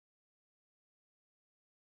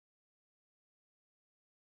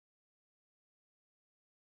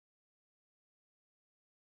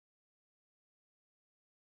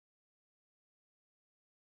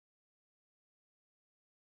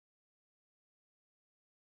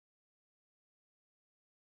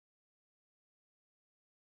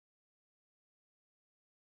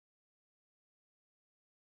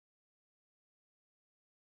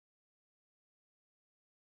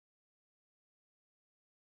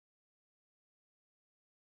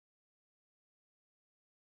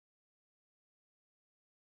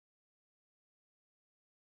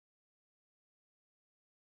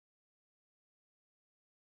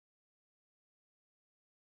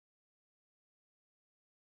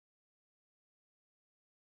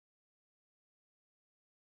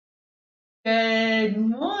Good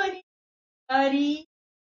morning, buddy.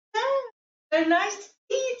 So nice to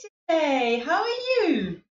see you today. How are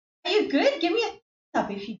you? Are you good? Give me a thumbs up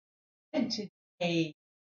if you're good today.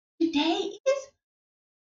 Today is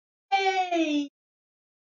Hey.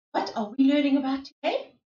 What are we learning about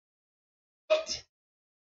today? What?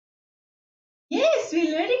 Yes,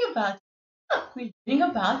 we're learning about we're learning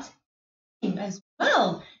about him as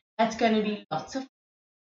well. That's going to be lots of fun.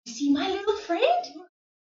 You see my little friend?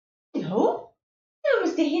 Hello. Hello,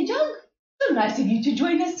 Mr. Hedgehog. So nice of you to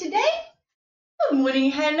join us today. Good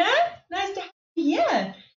morning, Hannah. Nice to have you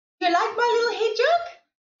here. Do you like my little hedgehog?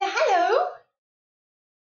 Say hello.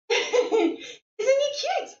 Isn't he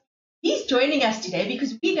cute? He's joining us today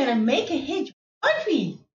because we're going to make a hedgehog, aren't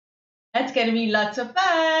we? That's going to be lots of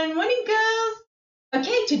fun. Morning, girls.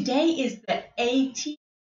 Okay, today is the 18th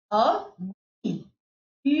of May,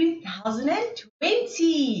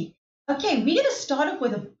 2020. Okay, we're going to start off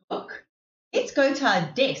with a book. Let's go to our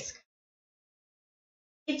desk.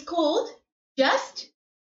 It's called Just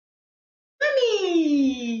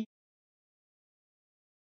Mommy.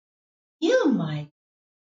 Feel my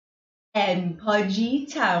and podgy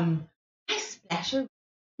tum. I splash around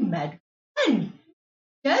in mud fun,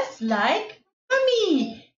 just like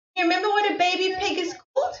Mommy. You remember what a baby pig is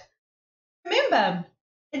called? Remember,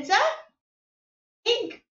 it's a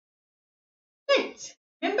piglet.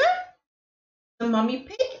 Remember? The mommy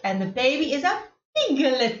pig and the baby is a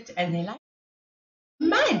piglet, and they like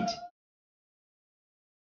mud.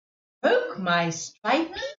 Broke my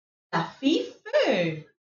stripy, fluffy fur.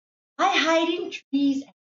 I hide in trees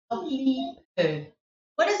and softly purr.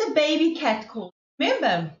 What is a baby cat called?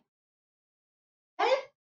 Remember? A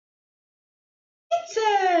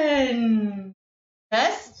kitten.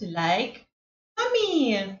 Just like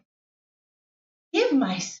Mommy. Give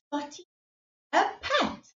my spotty a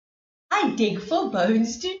pat. I dig for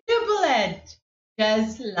bones to nibble at.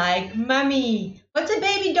 Just like Mommy. What's a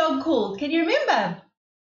baby dog called? Can you remember?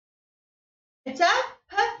 It's a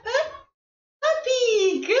puppy.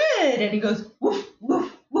 Good. And he goes woof,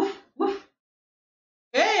 woof, woof, woof.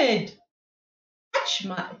 Good. Touch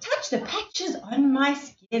the patches on my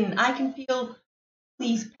skin. I can feel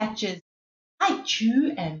these patches. I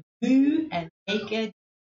chew and moo and make it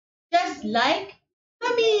just like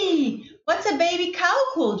Mommy. What's a baby cow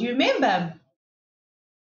called? Do you remember?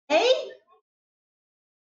 A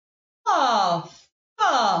calf.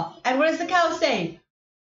 Calf. And what does the cow say?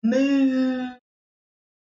 Moo.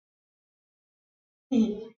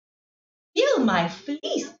 Feel my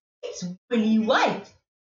fleece. It's really white.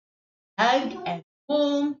 Hug and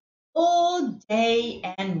warm all day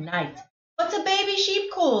and night. What's a baby sheep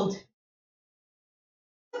called?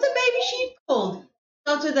 What's a baby sheep called?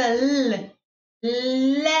 Starts with a L.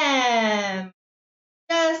 Lamb.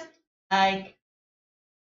 Just like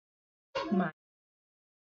my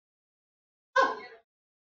pup.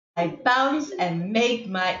 I bounce and make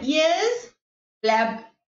my ears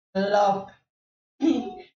flap flop.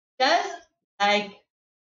 Just like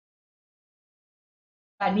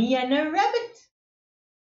Bunny and a rabbit.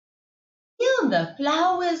 Feel the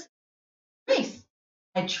flowers race.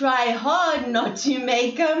 I try hard not to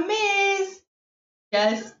make a mess.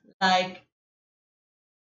 Just like,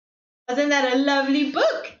 wasn't that a lovely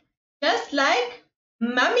book? Just like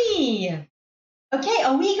Mommy. Okay,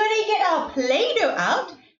 are we going to get our Play-Doh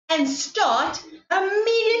out and start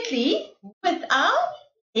immediately with our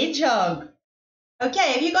hedgehog?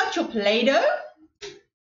 Okay, have you got your Play-Doh?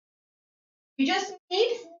 You just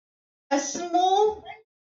need a small,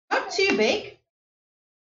 not too big,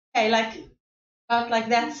 okay, like about like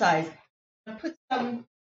that size. I'll put some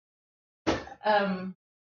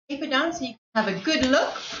paper down so you can have a good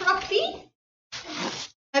look properly.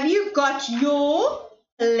 Have you got your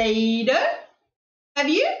Play-Doh? Have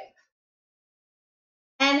you?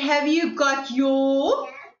 And have you got your,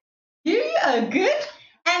 you are good.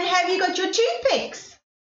 And have you got your toothpicks?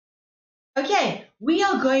 Okay, we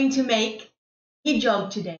are going to make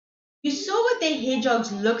hedgehog today. You saw what the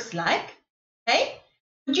hedgehogs looks like, okay?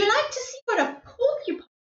 Would you like to see what a porcupine?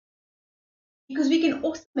 Because we can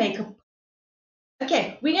also make a.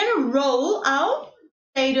 Okay, we're going to roll our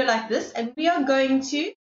Play-Doh like this, and we are going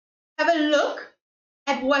to have a look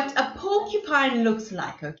at what a porcupine looks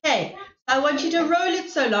like, okay? So I want you to roll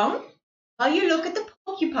it so long while you look at the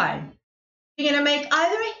porcupine. We're going to make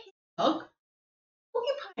either a hedgehog or a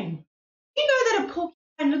porcupine. Do you know that a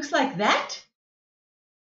porcupine looks like that?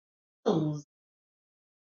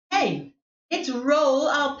 Hey, let's roll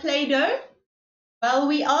our Play-Doh while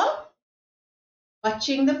we are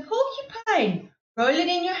watching the porcupine. Roll it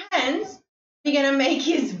in your hands. We're going to make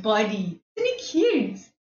his body. Isn't he cute?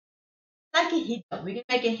 like a hedgehog. We can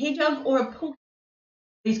make a hedgehog or a porcupine.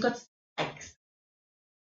 He's got spikes.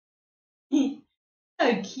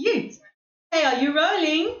 So cute. Hey, are you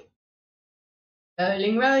rolling?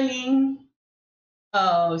 Rolling, rolling.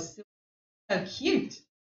 Oh, so cute.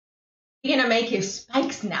 We're going to make his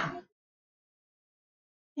spikes now.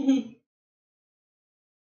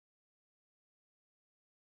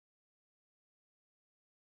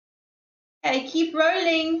 Okay, keep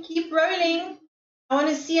rolling, keep rolling. I want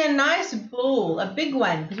to see a nice ball, a big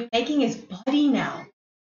one, because we're making his body now.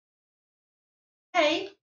 Okay,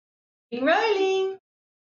 keep rolling.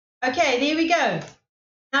 Okay, there we go.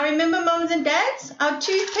 Now remember, moms and dads, our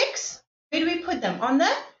toothpicks, where do we put them? On the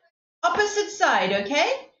opposite side,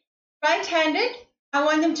 okay? Right-handed, I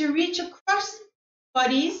want them to reach across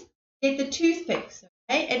bodies, get the toothpicks,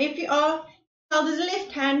 okay? And if you are held as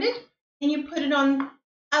left-handed, then you put it on the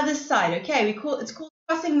other side, okay? It's called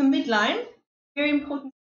crossing the midline. Very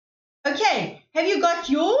important. Okay, have you got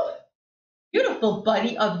your beautiful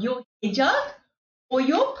body of your hedgehog or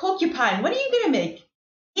your porcupine? What are you going to make?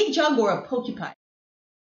 Hedgehog or a porcupine?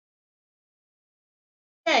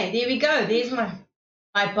 Okay, there we go. There's my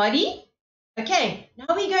body. Okay,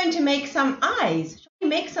 now we're going to make some eyes. Shall we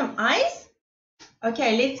make some eyes?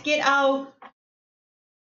 Okay, let's get our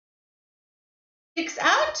sticks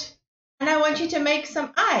out. And I want you to make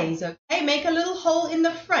some eyes, okay? Make a little hole in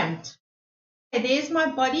the front. Okay, there's my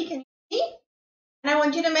body. Can you see? And I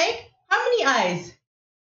want you to make how many eyes?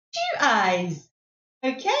 2 eyes.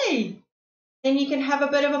 Okay. Then you can have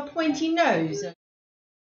a bit of a pointy nose. Can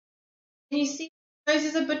you see the nose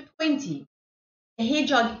is a bit pointy? The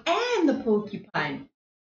hedgehog and the porcupine.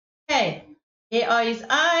 Okay, here are his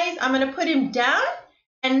eyes. I'm going to put him down.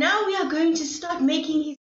 And now we are going to start making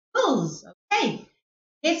his quills. Okay,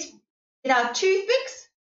 let's get our toothpicks,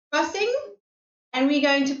 crossing, and we're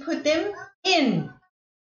going to put them in.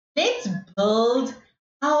 Let's build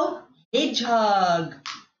our hedgehog.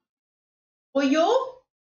 For your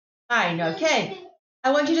fine, okay.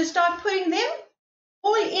 I want you to start putting them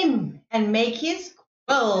all in and make his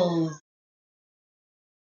quills.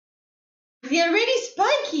 Is he already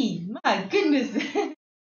spiky? My goodness.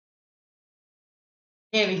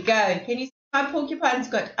 There we go. Can you see my porcupine's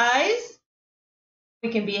got eyes? We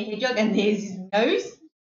can be a hedgehog, and there's his nose.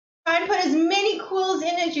 Try and put as many quills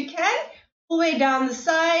in as you can, all the way down the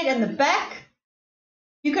side and the back.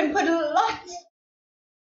 You can put a lot.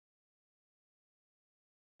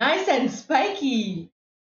 Nice and spiky.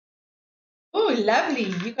 Oh, lovely.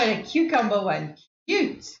 You got a cucumber one.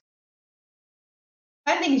 Cute.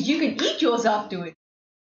 I think you can eat yours afterwards.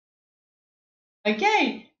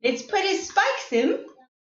 Okay, let's put his spikes in.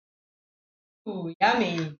 Oh,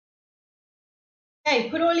 yummy. Okay,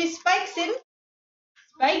 put all his spikes in.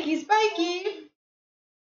 Spiky, spiky.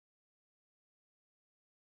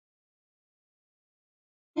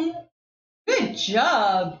 Good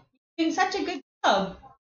job. You're doing such a good job.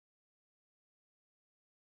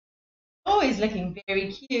 Oh, he's looking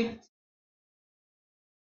very cute.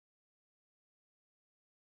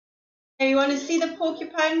 Now you want to see the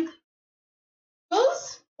porcupine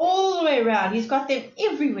quills? All the way around. He's got them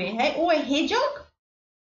everywhere, hey? Or a hedgehog.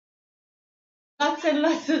 Lots and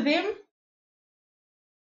lots of them.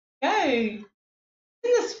 Go. Isn't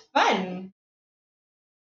this fun?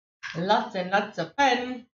 Lots and lots of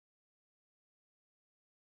fun.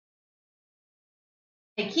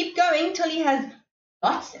 Okay, keep going till he has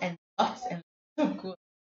lots and lots and lots of cool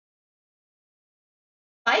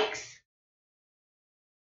spikes.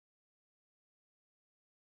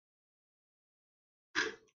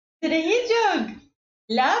 To the hedgehog.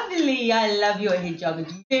 Lovely. I love your hedgehog.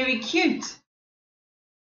 It's very cute.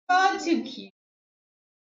 Far too cute.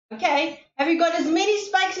 Okay, have you got as many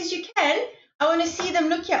spikes as you can? I want to see them,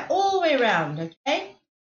 look here, all the way around, okay?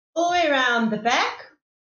 All the way around the back.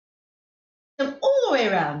 Them all the way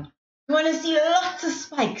around. You want to see lots of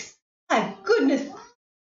spikes. My goodness.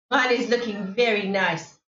 Mine is looking very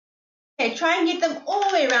nice. Okay, try and get them all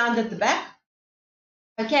the way around at the back.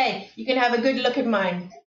 Okay, you can have a good look at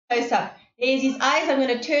mine. Close up. There's his eyes. I'm going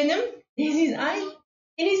to turn them. There's his eyes.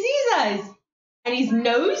 And you see his eyes. And his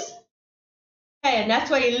nose. Okay, and that's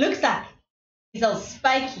what he looks like. He's all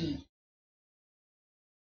spiky.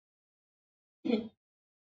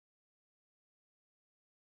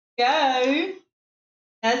 Go.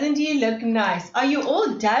 Doesn't he look nice? Are you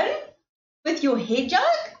all done with your hedgehog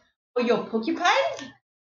or your porcupine?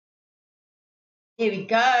 There we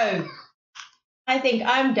go. I think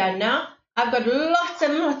I'm done now. I've got lots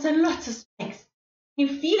and lots and lots of spikes. You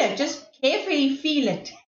feel it. Just carefully feel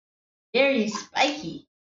it. Very spiky.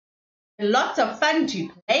 Lots of fun to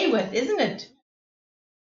play with, isn't it?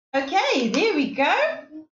 Okay, there we go.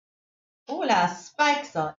 All our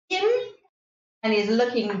spikes are in and is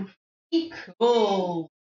looking pretty cool.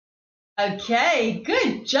 Okay,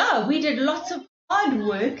 good job. We did lots of hard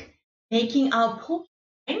work making our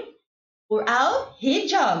porcupine or our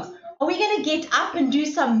hedgehog. Are we going to get up and do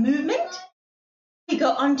some movement? We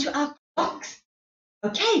go on to our clocks.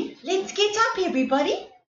 Okay, let's get up, everybody,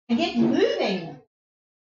 and get moving.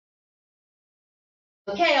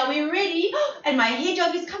 Okay, are we ready? And my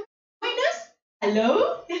hedgehog is coming to join us.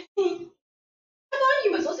 Hello? Come on,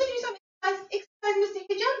 you must also do some exercise, Mr.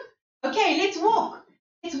 Hedgehog. Okay, let's walk.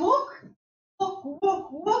 Let's walk. Walk,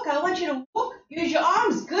 walk, walk. I want you to walk. Use your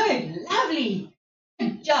arms. Good. Lovely.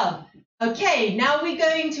 Good job. Okay, now we're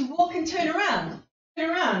going to walk and turn around. Turn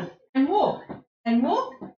around and walk. And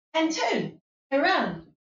walk and turn. Around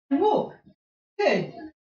and walk. Good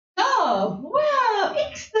job. Wow,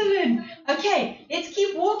 excellent. Okay, let's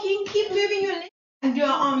keep walking. Keep moving your legs and your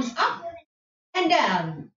arms up and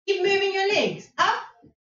down. Keep moving your legs up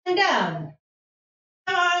and down.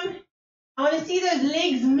 Come on. I want to see those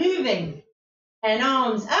legs moving. And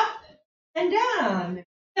arms up and down.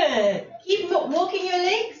 Good. Keep walking your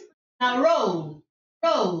legs. Now roll,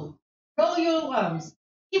 roll, roll your arms.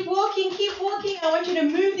 Keep walking, keep walking. I want you to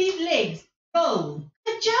move these legs. Roll.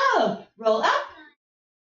 Good job. Roll up,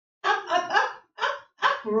 up, up, up, up,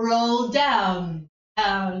 up. Roll down,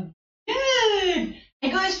 down. Good.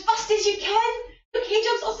 And go as fast as you can. Look,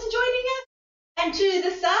 Hedgehog's also joining us. And to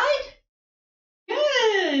the side.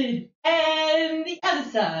 Good. And the other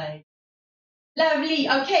side. Lovely.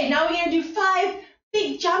 Okay, now we're going to do 5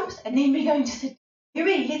 big jumps and then we're going to sit. You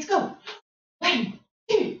ready? Let's go. 1,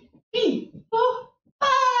 2, 3, 4,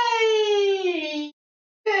 5.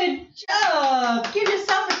 Good job. Give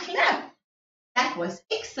yourself a clap. That was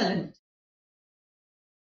excellent.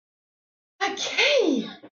 Okay,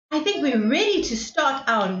 I think we're ready to start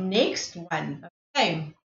our next one.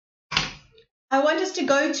 Okay, I want us to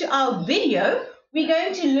go to our video. We're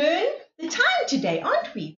going to learn the time today,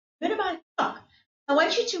 aren't we? Learn about clock. I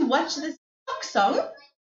want you to watch this clock song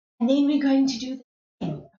and then we're going to do the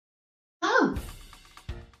thing. Oh.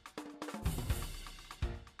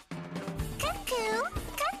 Cuckoo,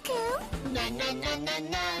 cuckoo. Na na na na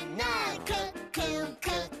na na. Cuckoo,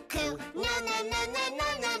 cuckoo. Na na na na na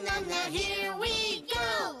na na na. Here we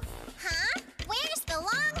go. Huh? Where's the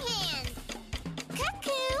long hand?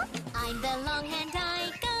 Cuckoo. I'm the long hand.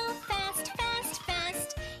 I go fast, fast,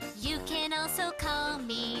 fast. You can also call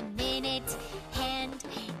me minute hand.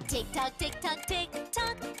 Tick tock, tick tock, tick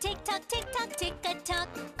tock, tick tock, tick tock, tick a tock.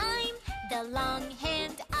 I'm the long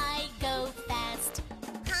hand. I go fast.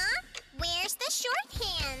 Huh? Where's the short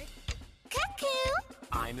hand? Cuckoo.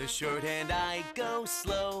 I'm the short hand. I go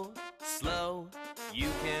slow, slow.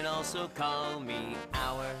 You can also call me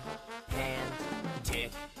our hand.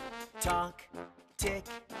 Tick tock, tick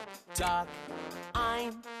tock.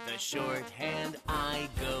 I'm the short hand. I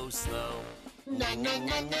go slow. Na na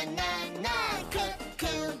na na na na.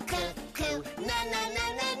 Cuckoo, cuckoo. Na na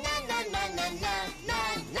na na na na na na na na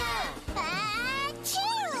na.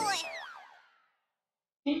 Achoo!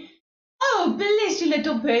 Oh, bless you,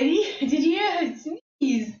 little birdie. Did you hear her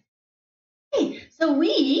sneeze? Hey, so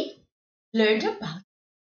we learned about.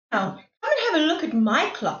 Now, come and have a look at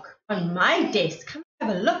my clock on my desk. Come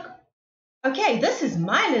and have a look. Okay, this is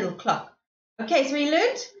my little clock. Okay, so we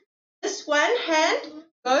learned this one hand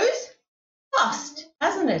goes fast,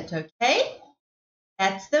 doesn't it? Okay,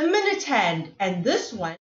 that's the minute hand. And this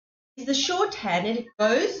one is the short hand and it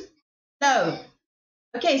goes slow.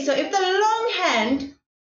 Okay, so if the long hand is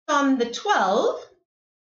on the 12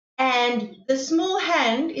 and the small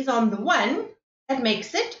hand is on the 1, that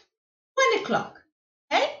makes it 1 o'clock.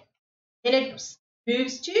 Okay, then it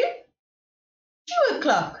moves to 2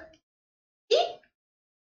 o'clock. 3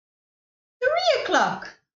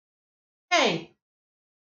 o'clock. Okay,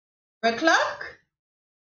 4 o'clock.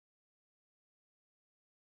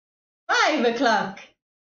 5 o'clock.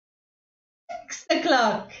 6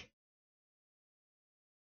 o'clock.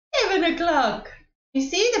 7 o'clock. You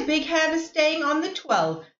see the big hand is staying on the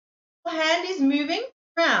 12. The hand is moving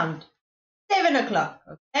around. 7 o'clock,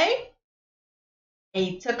 okay?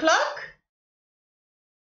 8 o'clock.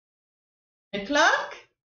 9 o'clock.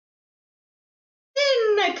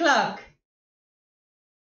 10 o'clock.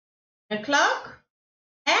 11 o'clock.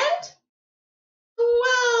 And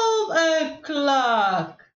 12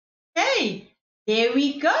 o'clock. Okay, there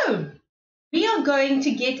we go. We are going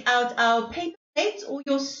to get out our paper plates or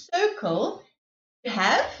your circle you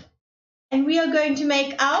have, and we are going to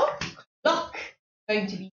make our clock. It's going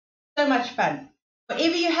to be so much fun.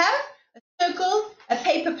 Whatever you have, a circle, a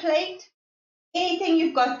paper plate, anything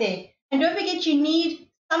you've got there. And don't forget you need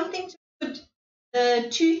something to put the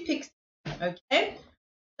toothpicks Okay,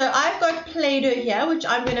 so I've got Play-Doh here, which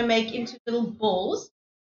I'm going to make into little balls.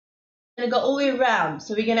 I'm going to go all the way around.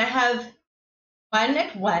 So we're going to have 1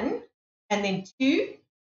 at 1, and then 2.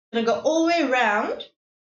 I'm going to go all the way around.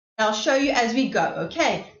 I'll show you as we go.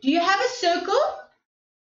 Okay, do you have a circle?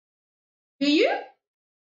 Do you?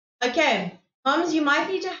 Okay, moms, you might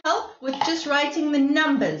need to help with just writing the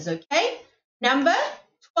numbers, okay? Number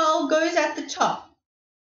 12 goes at the top.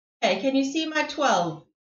 Okay, can you see my 12?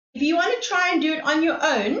 If you want to try and do it on your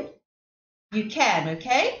own, you can,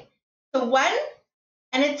 okay? So 1,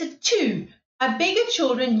 and it's a 2. My bigger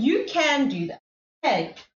children, you can do that.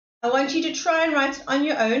 Okay, I want you to try and write it on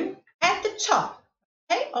your own at the top,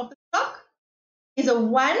 okay, of the clock is a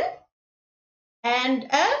 1 and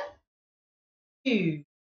a 2.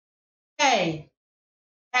 Okay,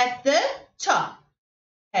 at the top.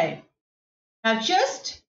 Okay, now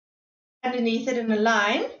just underneath it in a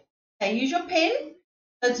line. Okay, use your pen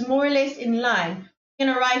so it's more or less in line. We're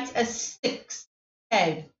going to write a 6.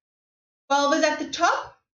 Okay, 12 is at the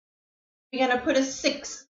top. We're going to put a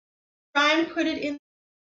 6. Try and put it in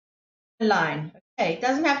the line. Okay, it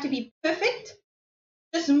doesn't have to be perfect,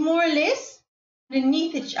 just more or less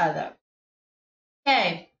underneath each other.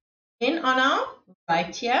 Okay, then on our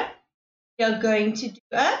right here, we are going to do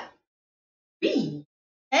a 3.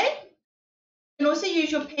 Okay, you can also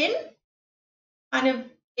use your pen, kind of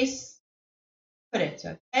put it,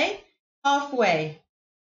 okay, halfway.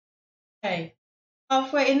 Okay,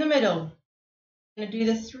 halfway in the middle. I'm going to do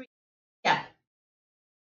the 3. Yeah.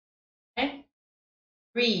 Okay,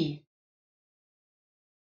 3.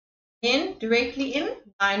 Then directly in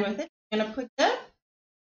line with it, I'm going to put the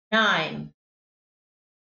 9.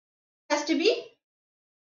 Has to be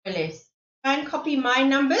more or less. Try and copy my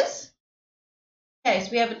numbers. Okay,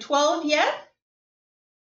 so we have a 12 here,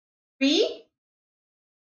 3,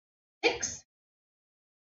 6,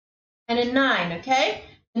 and a 9, okay?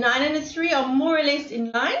 The 9 and the 3 are more or less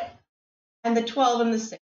in line, and the 12 and the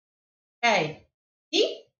 6. Okay,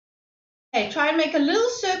 see? Okay, try and make a little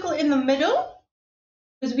circle in the middle,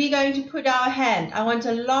 because we're going to put our hand. I want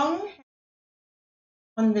a long hand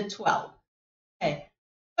on the 12. Okay,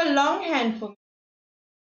 put a long hand for me.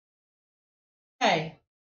 Okay,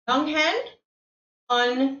 long hand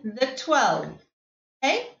on the 12.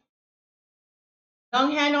 Okay,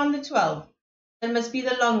 long hand on the 12. That must be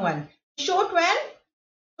the long one. Short one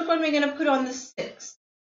we're going to put on the 6.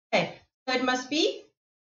 Okay, so it must be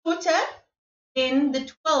shorter in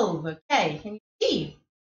the 12. Okay, can you see?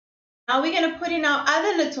 Now we're going to put in our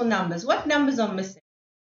other little numbers. What numbers are missing?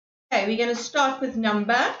 Okay, we're going to start with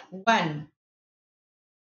number 1.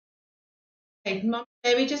 Okay, Mom,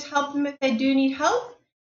 maybe just help them if they do need help.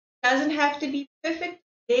 It doesn't have to be perfect.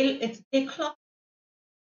 It's their clock.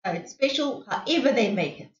 It's special however they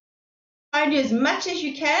make it. Try and do as much as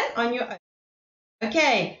you can on your own.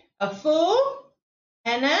 Okay, a 4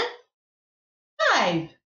 and a 5.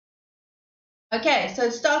 Okay, so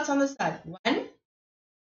it starts on the side. 1,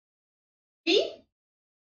 3,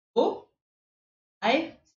 4,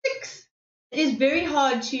 5, 6. It is very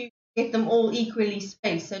hard to get them all equally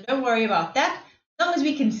spaced, so don't worry about that. As long as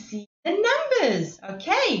we can see the numbers.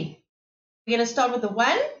 Okay, we're going to start with the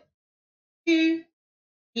 1, 2,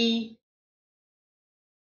 3,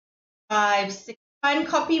 5, 6. Try and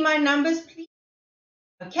copy my numbers, please.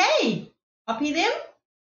 Okay, copy them.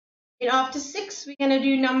 Then after 6, we're going to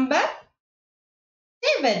do number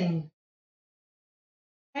 7.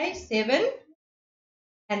 Okay, 7.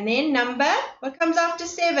 And then number, what comes after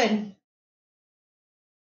 7?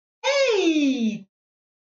 8.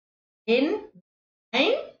 Then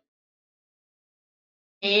 9.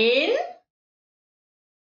 10.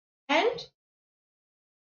 And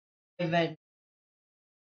 11.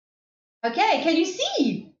 Okay, can you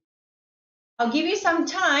see? I'll give you some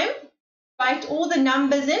time to write all the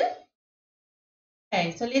numbers in.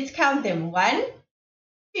 Okay, so let's count them. 1,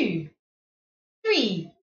 2,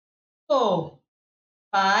 3, 4,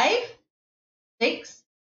 5, 6,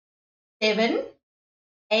 7,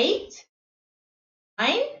 8,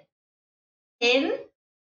 9, 10,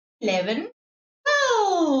 11,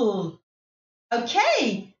 12.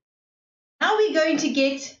 Okay, now we're going to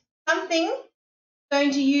get something we're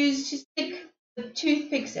going to use to stick the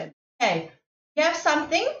toothpicks in. Okay, we have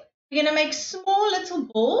something. We're going to make small little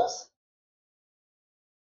balls.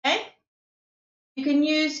 Okay, you can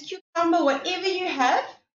use cucumber, whatever you have.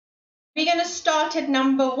 We're going to start at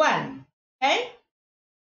number 1. Okay,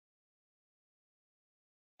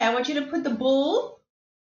 I want you to put the ball.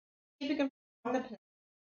 See if we can put it on the plate.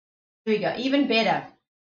 There we go, even better.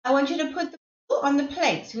 I want you to put the ball on the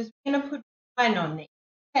plate because we're going to put 1 on there.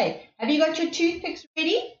 Okay, have you got your toothpicks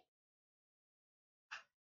ready?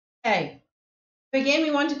 Okay, Again,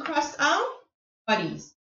 we want to cross our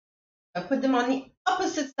bodies. So put them on the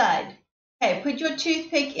opposite side. Okay, put your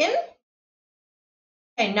toothpick in.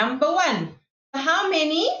 Okay, number 1. So how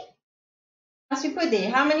many must we put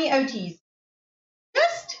there? How many OTs?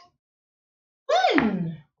 Just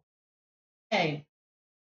 1. Okay,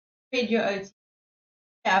 spread your OT. Okay,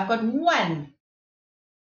 I've got 1.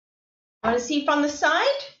 I want to see from the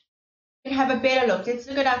side. You can have a better look. Let's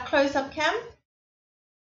look at our close-up cam.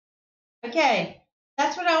 Okay,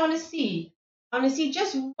 that's what I want to see. I want to see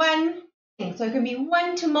just 1 thing. So it can be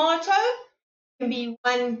 1 tomato. It can be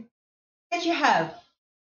 1 that you have.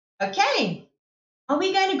 Okay, are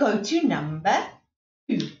we going to go to number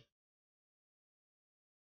 2?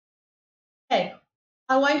 Okay,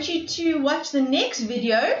 I want you to watch the next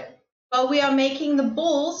video while we are making the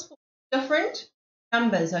balls for different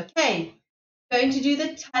numbers. Okay, going to do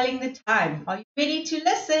the telling the time. Are you ready to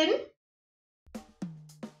listen?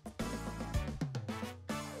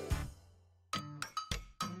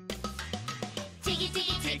 Ticky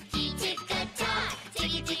ticky ticky tick a tock.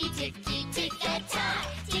 Ticky ticky ticky tick a tock.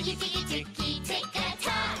 Ticky ticky ticky tick a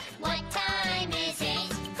tock. What time is it?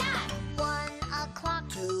 Tock. 1 o'clock.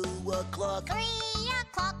 2 o'clock. 3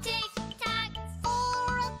 o'clock. Tick tock.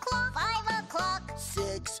 4 o'clock. 5 o'clock.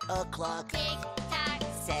 6 o'clock. Tick tock.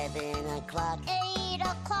 7 o'clock. 8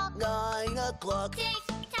 o'clock. 9 o'clock. Tick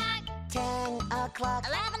tock. 10 o'clock.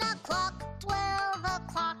 11 o'clock. 12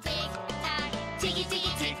 o'clock. Tick tock. Ticky ticky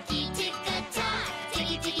ticky tick a tock.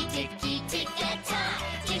 Ticky ticky ticky tick a tock.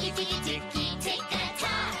 Ticky ticky ticky tick a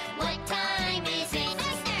tock. What time is it?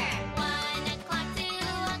 Faster! 1 o'clock, 2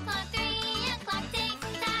 o'clock, 3 o'clock, tick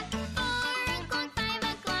tock. 4 o'clock, 5 o'clock, 6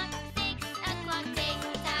 o'clock, tick tock.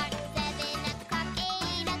 7 o'clock,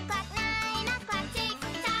 8 o'clock, 9 o'clock, tick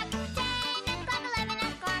tock. 10 o'clock, 11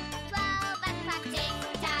 o'clock, 12 o'clock, tick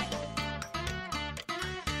tock.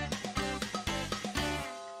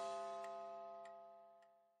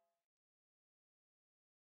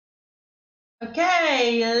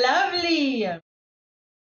 Okay, lovely.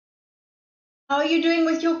 How are you doing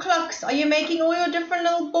with your clocks? Are you making all your different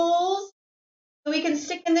little balls so we can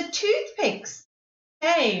stick in the toothpicks?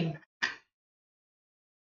 Okay.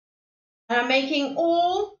 And I'm making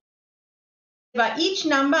all, by each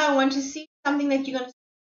number, I want to see something that you're going to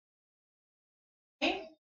see. Okay.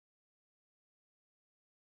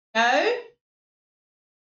 Go.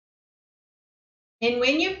 And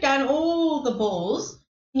when you've done all the balls,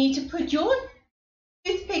 you need to put your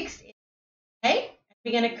toothpicks in. Okay.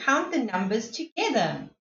 We're going to count the numbers together.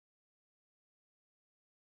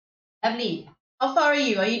 Lovely. How far are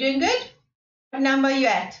you? Are you doing good? What number are you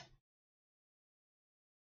at?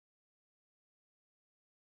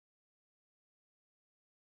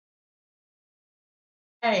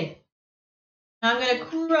 Okay. Now I'm going to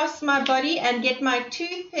cross my body and get my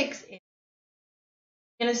toothpicks in.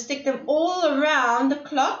 I'm going to stick them all around the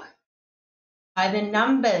clock by the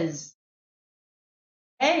numbers.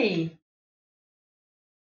 Hey.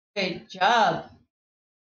 Good job.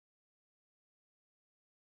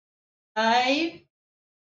 5,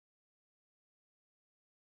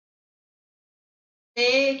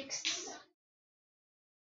 6,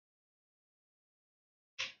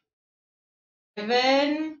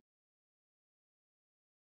 7,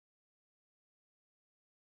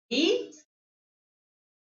 8,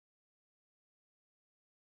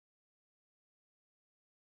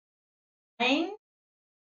 9,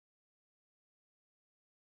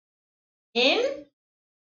 10,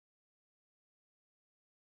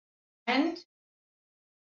 and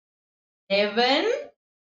 11,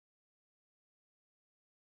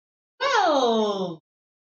 12.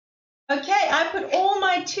 Okay, I put all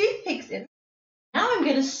my toothpicks in. Now I'm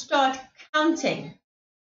going to start counting.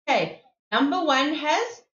 Okay, number 1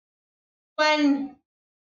 has 1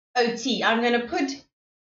 OT. I'm going to put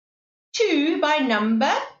 2 by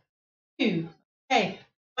number 2. Okay,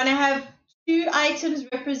 when I have 2 items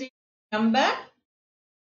representing number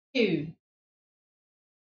 2.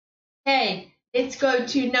 Okay, let's go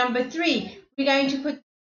to number 3. We're going to put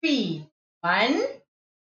 3. 1,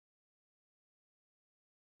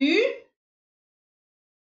 2,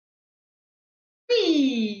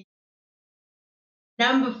 3.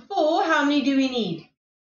 Number 4, how many do we need?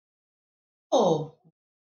 4.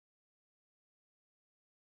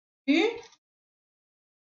 2,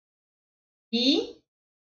 3,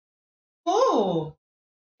 4.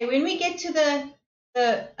 Okay, when we get to the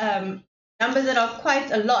numbers that are quite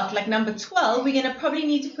a lot, like number 12, we're going to probably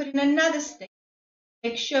need to put in another stick.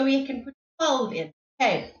 Make sure we can put 12 in.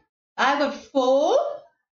 Okay, I've got 4.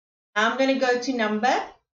 I'm going to go to number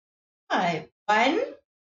 5. 1,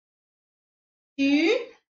 2,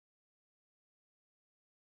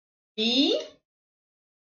 3,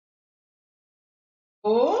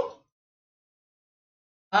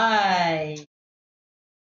 5,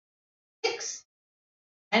 6,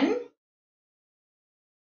 and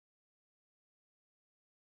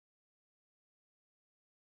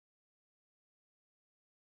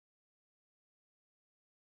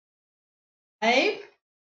 5,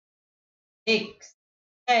 6.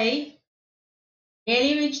 Okay,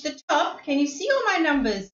 nearly reached the top. Can you see all my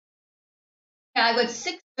numbers? Okay, I got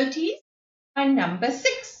 6 OTs by number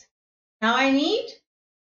 6. Now I need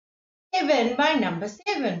 7 by number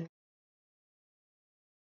 7.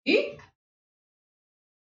 2,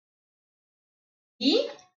 3,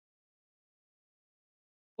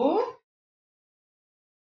 4,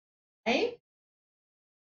 5,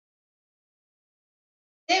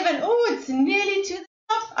 7. Oh, it's nearly to the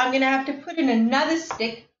top. I'm going to have to put in another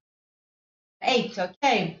stick. 8.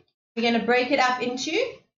 Okay, we're going to break it up into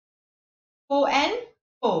 4 and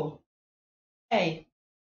 4. Okay,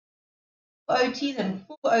 4 OTs and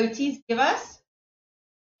 4 OTs give us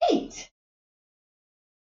 8.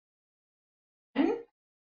 1,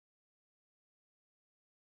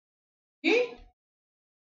 2,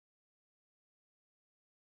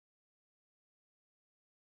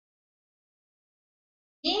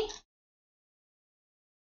 3,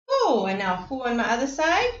 4. And now 4 on my other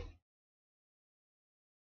side.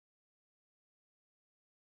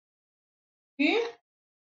 2,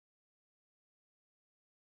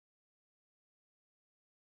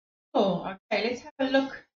 4. Okay, let's have a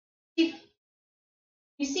look.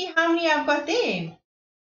 You see how many I've got there?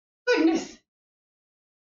 Goodness,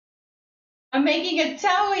 I'm making a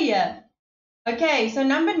tower here. Okay, so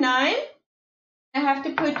number 9, I have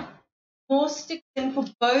to put more sticks in for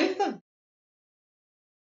both of them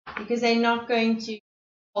because they're not going to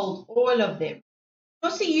hold all of them.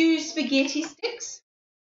 Also use spaghetti sticks.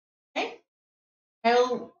 Okay,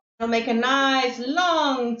 they'll make a nice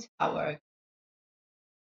long tower.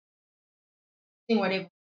 Whatever you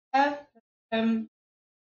have.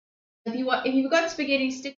 If you've got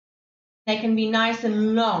spaghetti sticks, they can be nice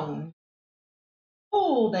and long.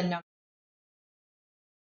 All the numbers.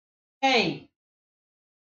 Okay,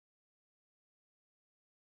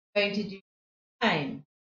 I'm going to do 9.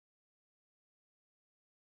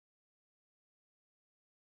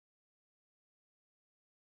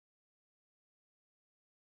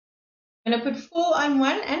 I'm going to put 4 on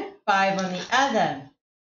one and 5 on the other.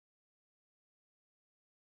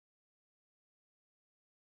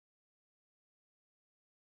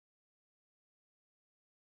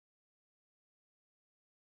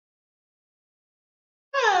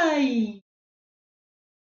 Hi.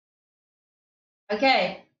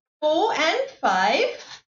 Okay, 4 and 5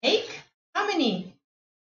 make how many?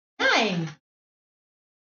 9.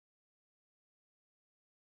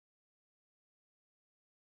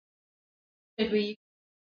 Should we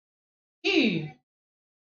 2,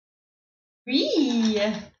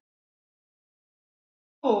 3,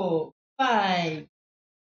 4, 5.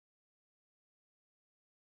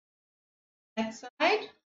 That side.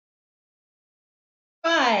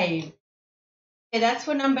 5. Okay, that's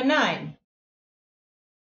for number 9.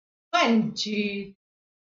 1, 2,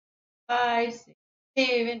 5, 6,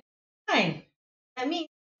 7, 9. That means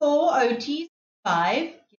 4 OTs, 5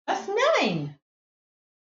 give us 9.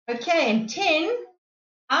 Okay, and 10,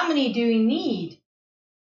 how many do we need?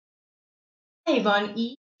 5 on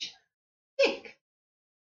each stick.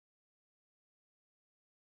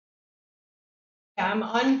 I'm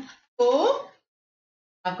on 4.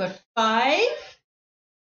 I've got 5.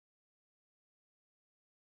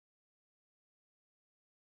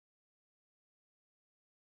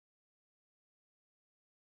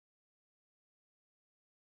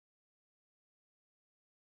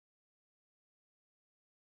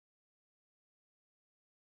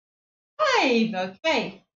 5.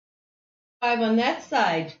 Okay. 5 on that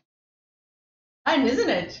side. Fun, isn't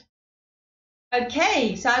it?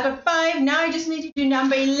 Okay, so I got 5. Now I just need to do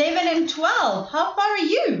number 11 and 12. How far are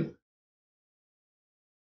you?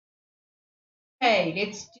 Okay,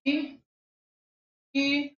 let's do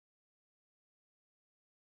 2,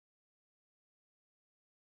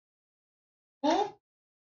 4,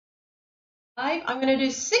 5. I'm going to do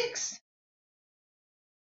 6.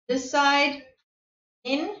 This side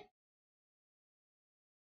in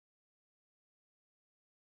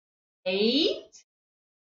 8,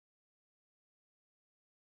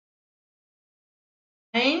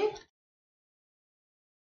 9,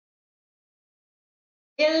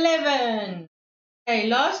 11. Okay,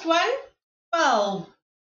 last one, 12.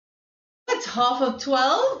 What's half of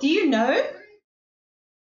 12? Do you know?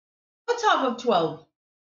 What's half of 12?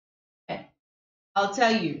 Okay, I'll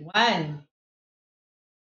tell you. 1,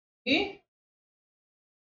 2,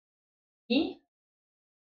 3,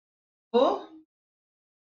 4,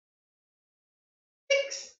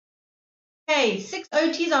 Okay, 6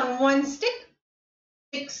 OTs on one stick,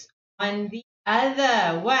 6 on the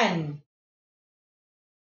other. 1,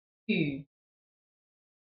 2.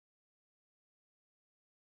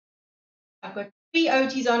 I've got 3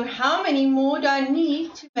 OTs on. How many more do I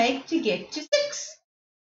need to make to get to 6?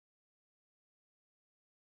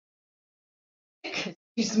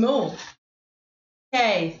 Too small.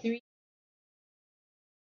 Okay, 3,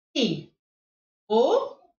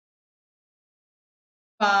 4,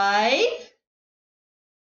 5,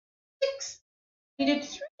 6. Needed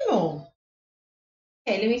 3 more.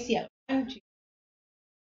 Okay, let me see. 1, 2,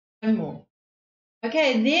 1 more.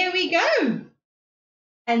 Okay, there we go.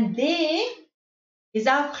 And there is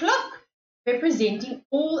our clock representing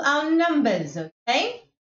all our numbers. Okay,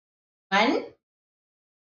 1,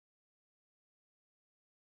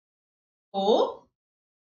 4,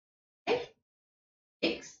 5,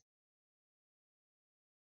 6,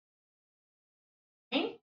 9,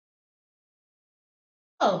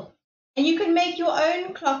 12. And you can make your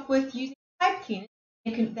own clock with using pipe cleaners.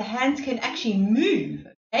 The hands can actually move.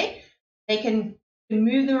 Okay, they can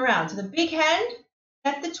move them around. So the big hand is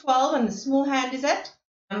at the 12 and the small hand is at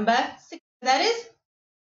number 6. That is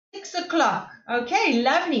 6 o'clock. Okay,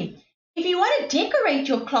 lovely. If you want to decorate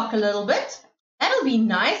your clock a little bit, that'll be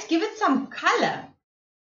nice. Give it some color.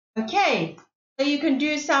 Okay, so you can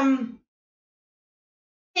do some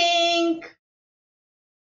pink,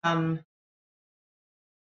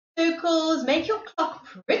 circles. Make your clock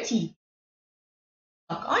pretty,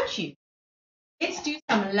 aren't you? Let's do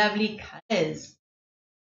some lovely colors.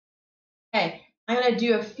 Okay, I'm going to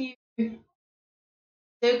do a few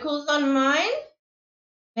circles on mine.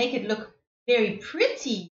 Make it look very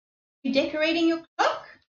pretty. You're decorating your clock.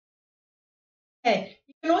 Okay,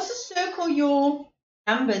 you can also circle your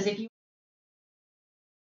numbers if you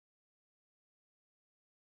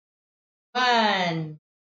want. 1.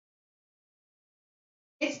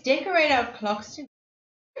 Let's decorate our clocks to be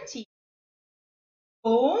pretty.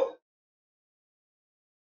 4.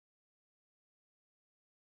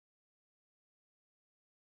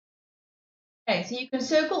 Okay, so you can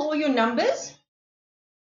circle all your numbers.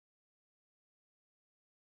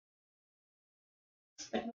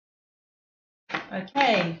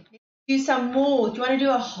 Okay, let's do some more. Do you want to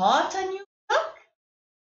do a heart on your clock?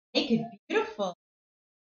 Make it beautiful.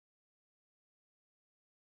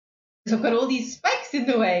 Because I've got all these spikes in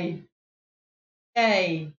the way.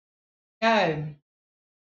 Okay, go.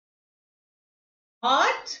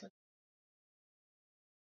 Heart.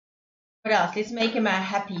 What else? Let's make him a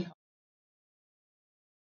happy heart.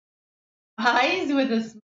 Eyes with a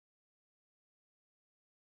smile.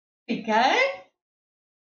 Okay.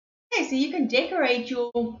 Okay, so you can decorate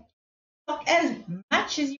your clock as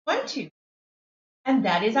much as you want to. And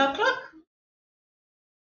that is our clock.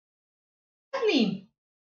 Lovely.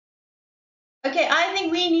 Okay, I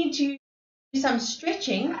think we need to do some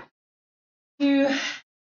stretching. You've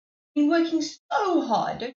been working so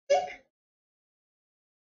hard, don't you think?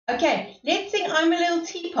 Okay, let's sing I'm a Little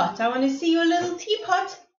Teapot. I want to see your little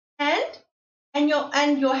teapot hand and your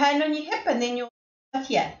hand on your hip and then your foot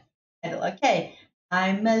here. Okay,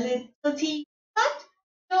 I'm a little teapot,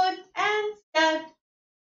 short and stout.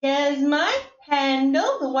 Here's my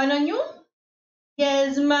handle, the one on your.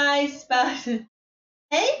 Here's my spout.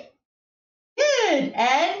 Hey, good.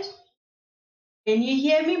 And when you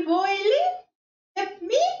hear me boiling, tip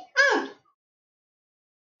me out.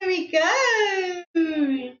 Here we go.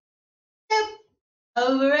 Tip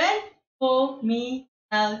over and pour me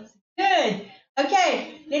out. Good.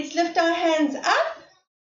 Okay, let's lift our hands up.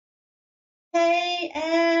 Okay,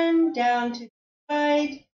 and down to the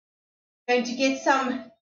side. Going to get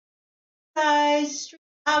some thighs straight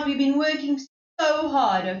out. We've been working so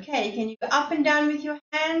hard. Okay, can you go up and down with your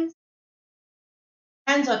hands?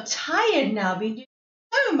 Hands are tired now. Been doing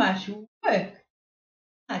so much work.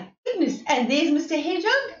 My goodness. And there's Mr.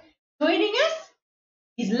 Hedgehog joining us.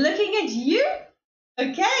 He's looking at you.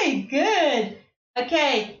 Okay, good.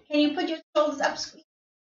 Okay, can you put your shoulders up, squeeze,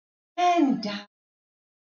 and down,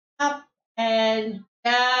 up and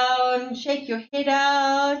down. Shake your head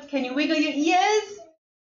out. Can you wiggle your ears?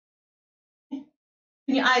 And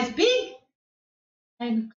your eyes big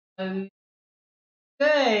and close.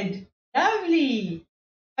 Good. Lovely.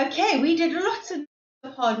 Okay, we did lots of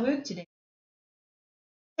hard work today.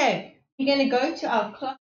 Okay, we're going to go to our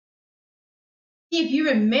clock. See if you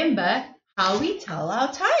remember how we tell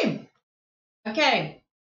our time. Okay,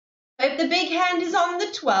 so if the big hand is on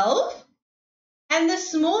the 12 and the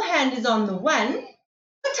small hand is on the 1,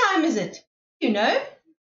 what time is it? You know,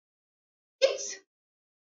 it's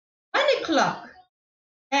 1 o'clock.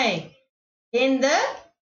 Okay, then the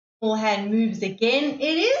small hand moves again.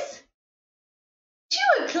 It is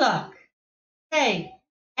 2 o'clock. Okay,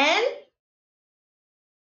 and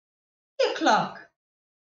 3 o'clock.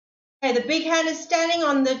 Okay, the big hand is staying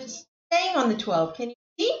on the 12. Can you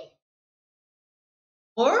see?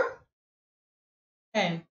 4.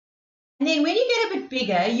 Okay. And then when you get a bit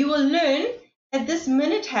bigger, you will learn that this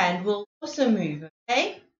minute hand will also move,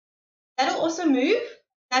 okay? That'll also move.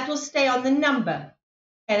 That will stay on the number.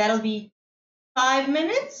 Okay, that'll be 5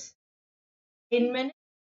 minutes, 10 minutes,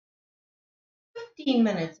 15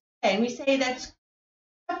 minutes. Okay, and we say that's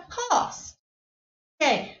a past.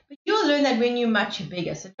 Okay, but you'll learn that when you're much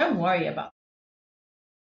bigger, so don't worry about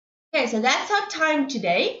it. Okay, so that's our time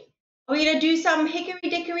today. We're going to do some hickory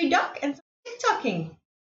dickory dock and some tick-tocking.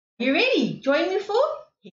 You ready? Join me for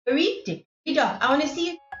hickory dickory dock. I want to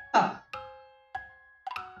see you dock.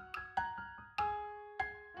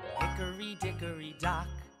 Hickory dickory dock,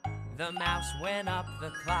 the mouse went up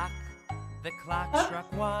the clock. The clock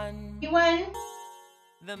struck 1. You won.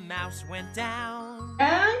 The mouse went down.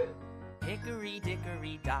 Down. Hickory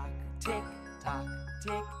dickory dock, tick tock,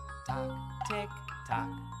 tick tock, tick tock,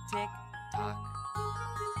 tick tock.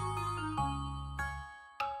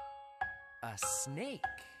 A snake.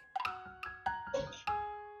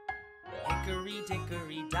 Hickory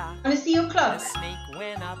dickory dock, I want to see your the clock. snake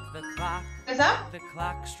went up the clock. Goes up. The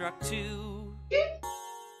clock struck 2.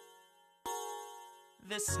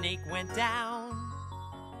 The snake went down.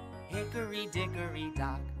 Hickory dickory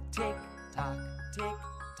dock, tick tock, tick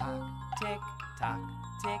tock, tick tock,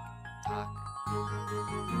 tick tock.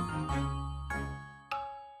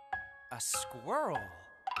 A squirrel.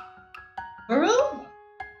 Squirrel.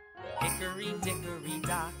 Hickory dickory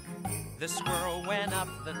dock, the squirrel went up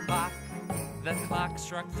the clock. The clock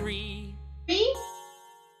struck 3. 3.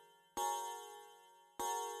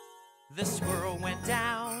 The squirrel went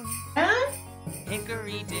down. Down.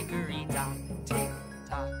 Hickory dickory dock, tick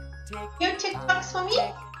tock, tick. Your tick-tocks for me.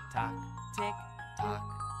 Tick tock, tick tock.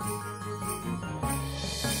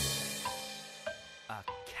 A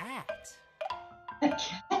cat. A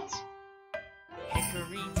cat.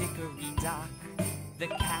 Hickory dickory dock, the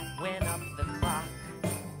cat went up the clock.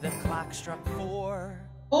 The clock struck 4.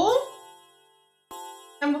 4.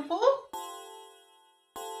 Number 4.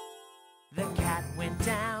 The cat went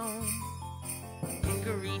down.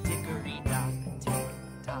 Hickory dickory dock, tick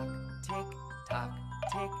tock, tick tock,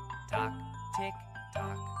 tick tock, tick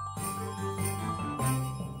tock.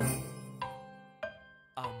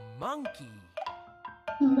 A monkey.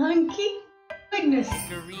 Monkey. Goodness.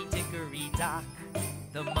 Hickory dickory dock,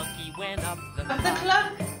 the monkey went up the Up the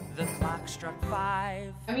clock. The clock struck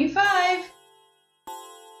 5. Give me 5.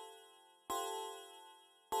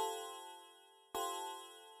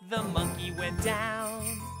 The monkey went down.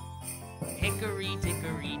 Hickory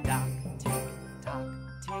dickory dock, tick tock,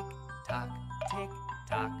 tick tock, tick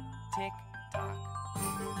tock, tick tock.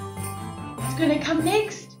 What's gonna come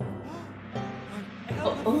next?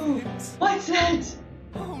 Oh, what's that?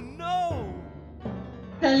 Oh no!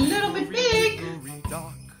 A little bit big. Hickory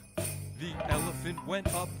dock, the elephant went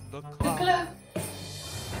up the The clock. clock.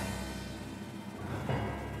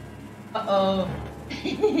 Uh-oh.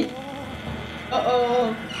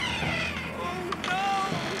 Uh-oh.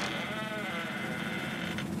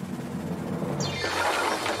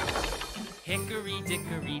 Hickory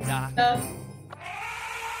dickory dock.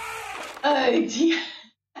 Oh dear.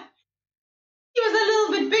 He was a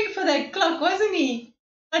little bit big for that clock, wasn't he?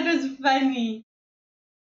 That was funny.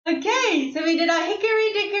 Okay, so we did our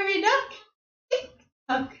hickory dickory dock. Tick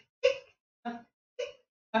tock, tick tock, tick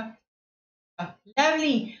tock, tock.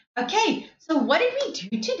 Lovely. Okay, so what did we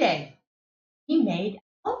do today? We made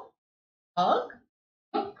our dog.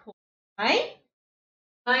 Oh, cool. Right?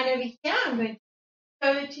 Mine over here. I'm going to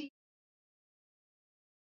show it to you.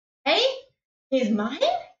 Okay, here's mine.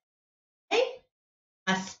 Okay,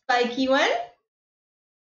 a spiky one.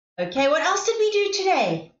 Okay, what else did we do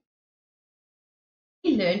today?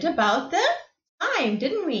 We learned about the time,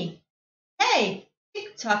 didn't we? Hey,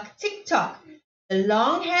 tick tock, tick tock. The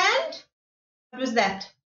long hand, what was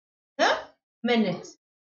that? The minute.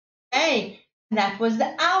 Okay, that was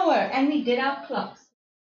the hour, and we did our clocks.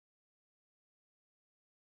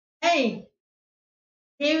 Hey,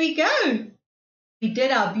 here we go. We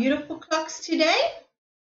did our beautiful clocks today,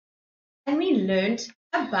 and we learned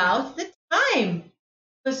about the time.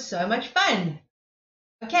 It was so much fun.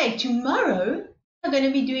 Okay, tomorrow we're going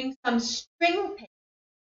to be doing some string picking.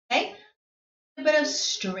 Okay, a bit of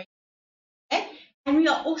string. Okay, and we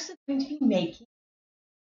are also going to be making.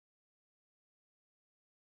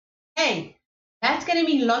 Okay, that's going to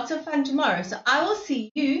be lots of fun tomorrow. So I will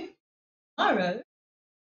see you tomorrow.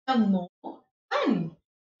 Some more fun.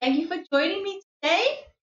 Thank you for joining me today,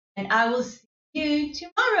 and I will see you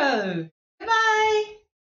tomorrow. Bye-bye.